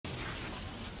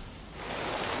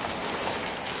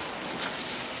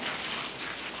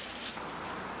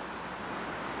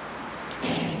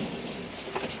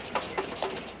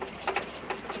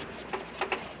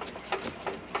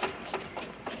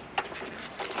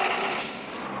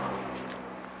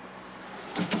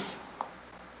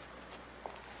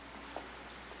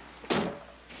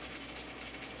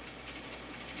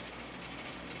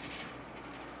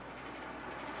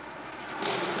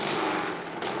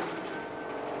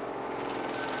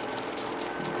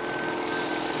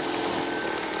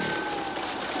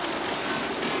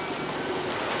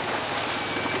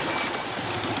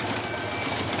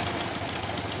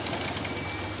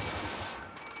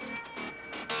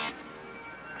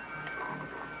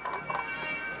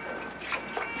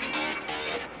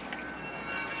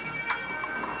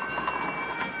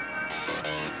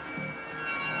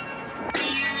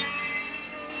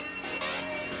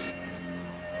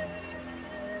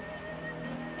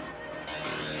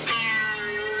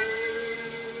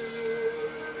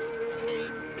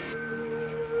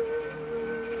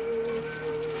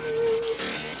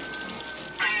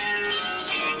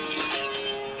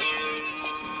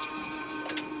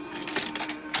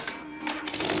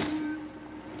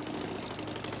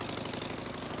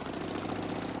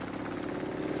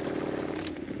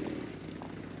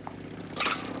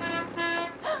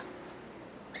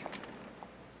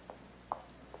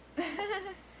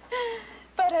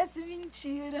Parece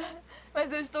mentira. Mas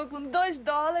eu estou com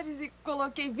 $2 e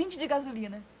coloquei 20 de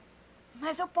gasolina.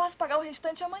 Mas eu posso pagar o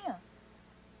restante amanhã.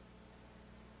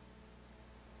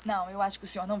 Não, eu acho que o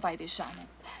senhor não vai deixar, né?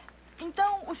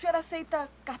 Então, o senhor aceita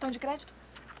cartão de crédito?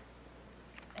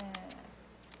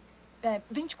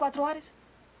 24 horas?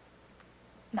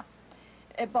 Não.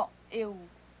 Bom,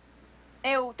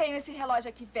 eu tenho esse relógio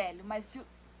aqui velho, mas se o...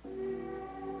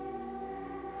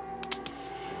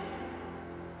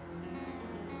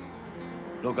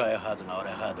 Lugar errado na hora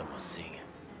errada, mocinha.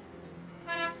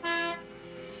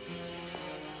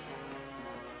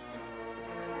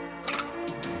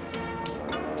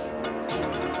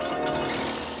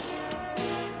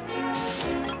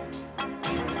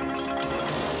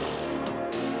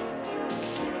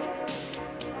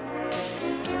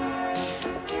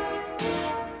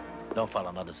 Não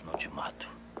fala nada, senão te mato.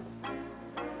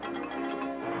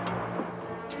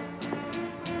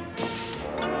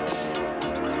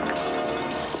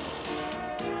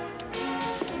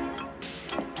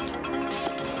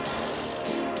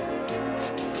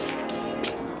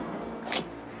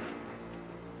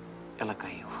 Ela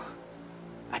caiu.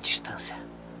 À distância.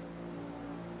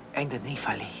 Ainda nem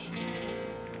falei.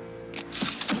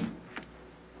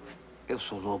 Eu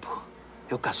sou lobo.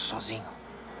 Eu caço sozinho.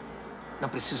 Não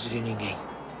preciso de ninguém.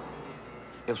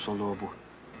 Eu sou lobo.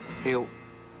 Eu...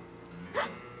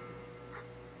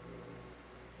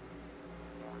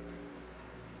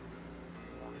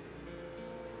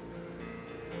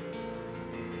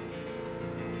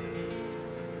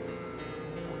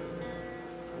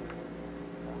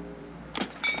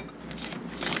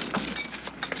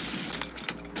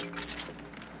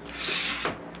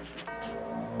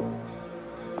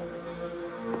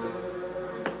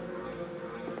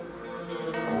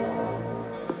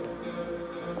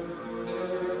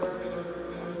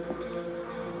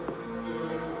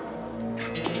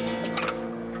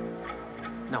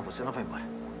 Não, você não vai embora.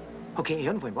 Ok,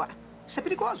 eu não vou embora. Isso é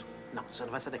perigoso. Não, você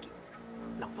não vai sair daqui.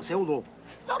 Não, você é o lobo.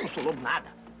 Eu não sou lobo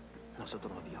nada. Nossa, eu tô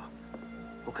no avião.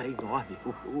 O cara é enorme.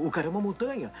 O cara é uma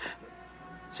montanha.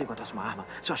 Se encontrasse uma arma,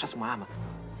 se eu achasse uma arma...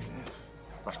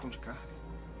 Bastão de carne.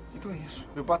 Então é isso.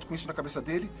 Eu bato com isso na cabeça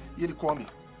dele e ele come.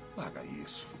 Larga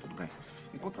isso. Tudo bem.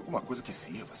 Encontra alguma coisa que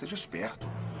sirva. Seja esperto.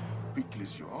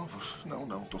 Picles de ovos? Não,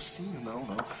 não. Tocinho? Não,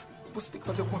 não. Você tem que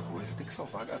fazer alguma coisa. Tem que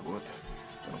salvar a garota.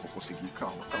 Eu não vou conseguir.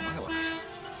 Calma, calma, relaxa.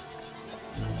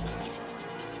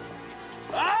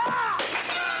 Ah!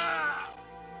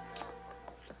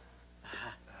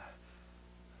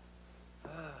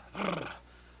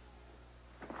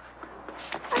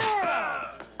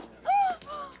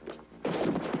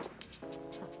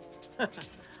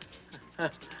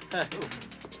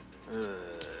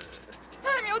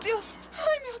 Ai, meu Deus!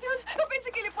 Ai, meu Deus! Eu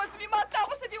pensei que ele fosse me matar.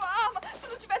 Você viu a arma? Se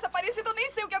não tivesse aparecido, eu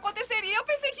nem sei o que aconteceria. Eu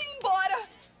pensei que ia embora.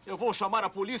 Eu vou chamar a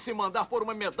polícia e mandar pôr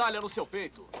uma medalha no seu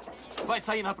peito. Vai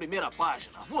sair na primeira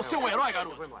página. Você é um herói,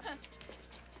 garoto. Eu vou embora. Eu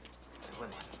vou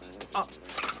embora. Ah.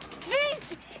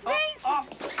 Vence! Vence! Ah.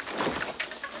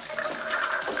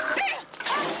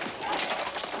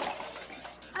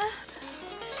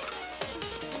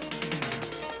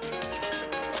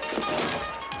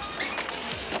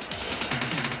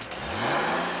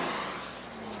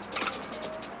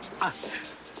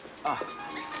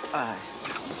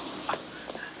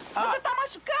 Você tá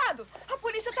machucado? A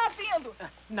polícia tá vindo.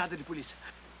 Nada de polícia.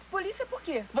 Polícia por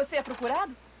quê? Você é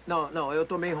procurado? Não, não, eu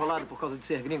tô meio enrolado por causa de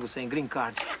ser gringo sem green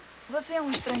card. Você é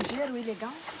um estrangeiro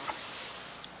ilegal?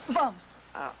 Vamos.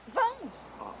 Vamos.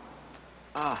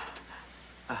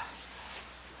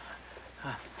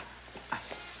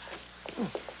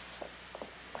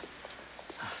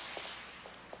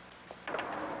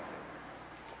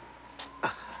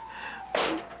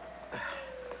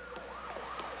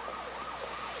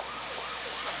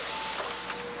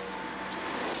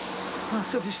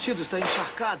 Seu vestido está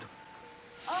encharcado.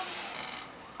 A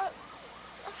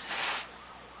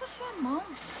sua mão.